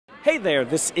Hey there,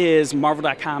 this is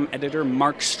Marvel.com editor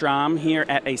Mark Strom here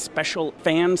at a special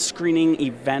fan screening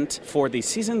event for the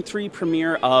Season 3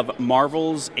 premiere of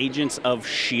Marvel's Agents of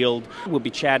S.H.I.E.L.D. We'll be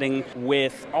chatting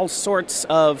with all sorts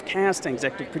of cast and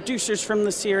executive producers from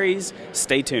the series.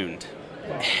 Stay tuned.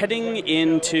 Heading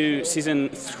into Season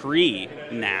 3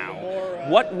 now,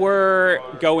 what were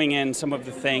going in some of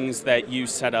the things that you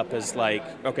set up as like,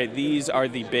 okay, these are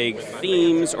the big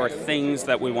themes or things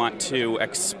that we want to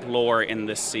explore in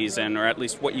this season, or at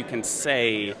least what you can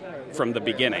say from the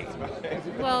beginning?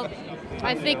 Well,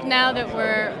 I think now that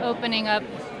we're opening up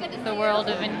the world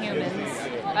of Inhumans,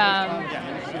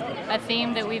 a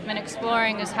theme that we've been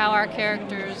exploring is how our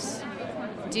characters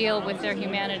deal with their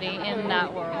humanity in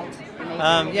that world.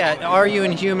 Yeah, Are You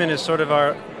Inhuman is sort of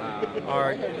our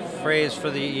phrase for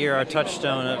the year, our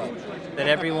touchstone of that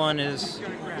everyone is.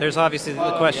 There's obviously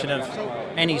the question of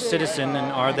any citizen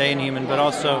and are they inhuman, but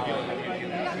also,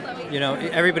 you know,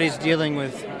 everybody's dealing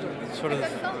with sort of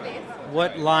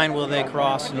what line will they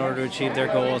cross in order to achieve their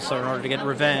goals, or in order to get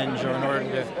revenge, or in order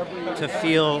to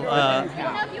feel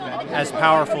as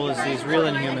powerful as these real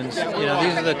Inhumans. You know,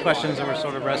 these are the questions that we're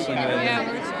sort of wrestling with.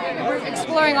 Yeah, we're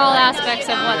exploring all aspects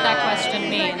of what that question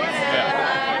means.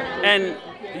 Yeah. And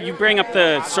you bring up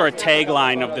the sort of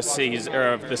tagline of the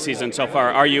season so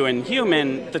far, Are You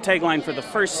Inhuman? The tagline for the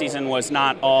first season was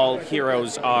not all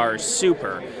heroes are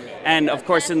super. And of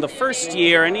course in the first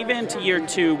year and even into year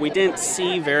 2, we didn't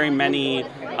see very many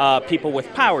people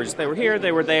with powers. They were here,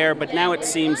 they were there, but now it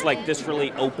seems like this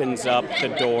really opens up the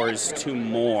doors to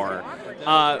more.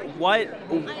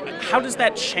 How does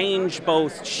that change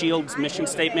both S.H.I.E.L.D's mission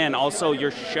statement and also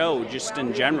your show just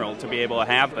in general to be able to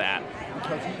have that?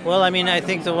 Well, I mean, I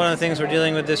think that one of the things we're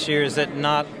dealing with this year is that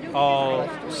not all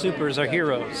supers are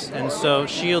heroes, and so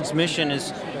S.H.I.E.L.D's mission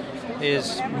is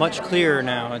much clearer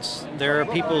now. There are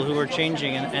people who are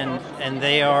changing, and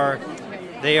they are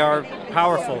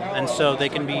powerful, and so they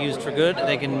can be used for good,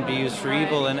 they can be used for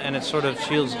evil, and it's sort of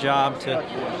S.H.I.E.L.D's job to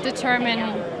determine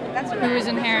who is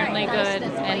inherently good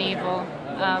and evil,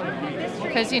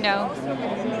 because, you know,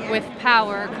 with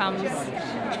power comes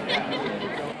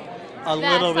a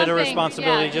little bit of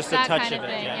responsibility, yeah, just a touch kind of it.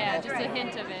 Thing, yeah, just a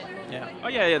hint of it. Yeah. Oh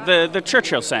yeah, the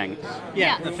Churchill saying.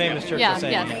 Yeah, the famous Churchill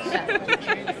saying.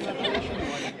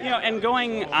 You know, and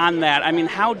going on that, I mean,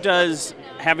 how does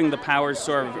having the powers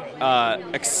sort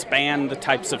of expand the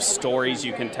types of stories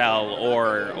you can tell,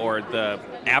 or the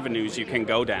avenues you can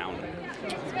go down?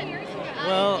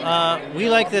 Well, we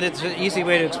like that it's an easy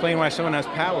way to explain why someone has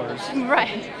powers.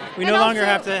 Right. We no longer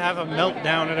have to have a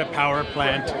meltdown at a power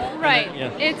plant. Right.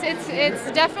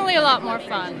 It's definitely a lot more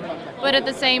fun, but at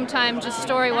the same time, just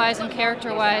story-wise and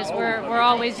character-wise, we're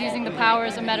always using the power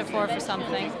as a metaphor for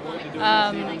something.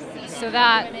 So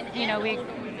that, you know, we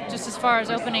just as far as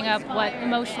opening up what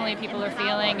emotionally people are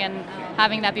feeling and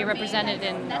having that be represented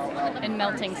in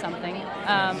melting something.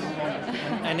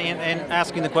 And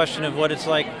asking the question of what it's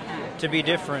like to be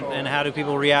different, and how do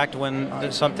people react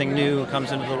when something new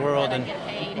comes into the world, and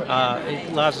it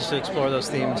allows us to explore those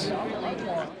themes.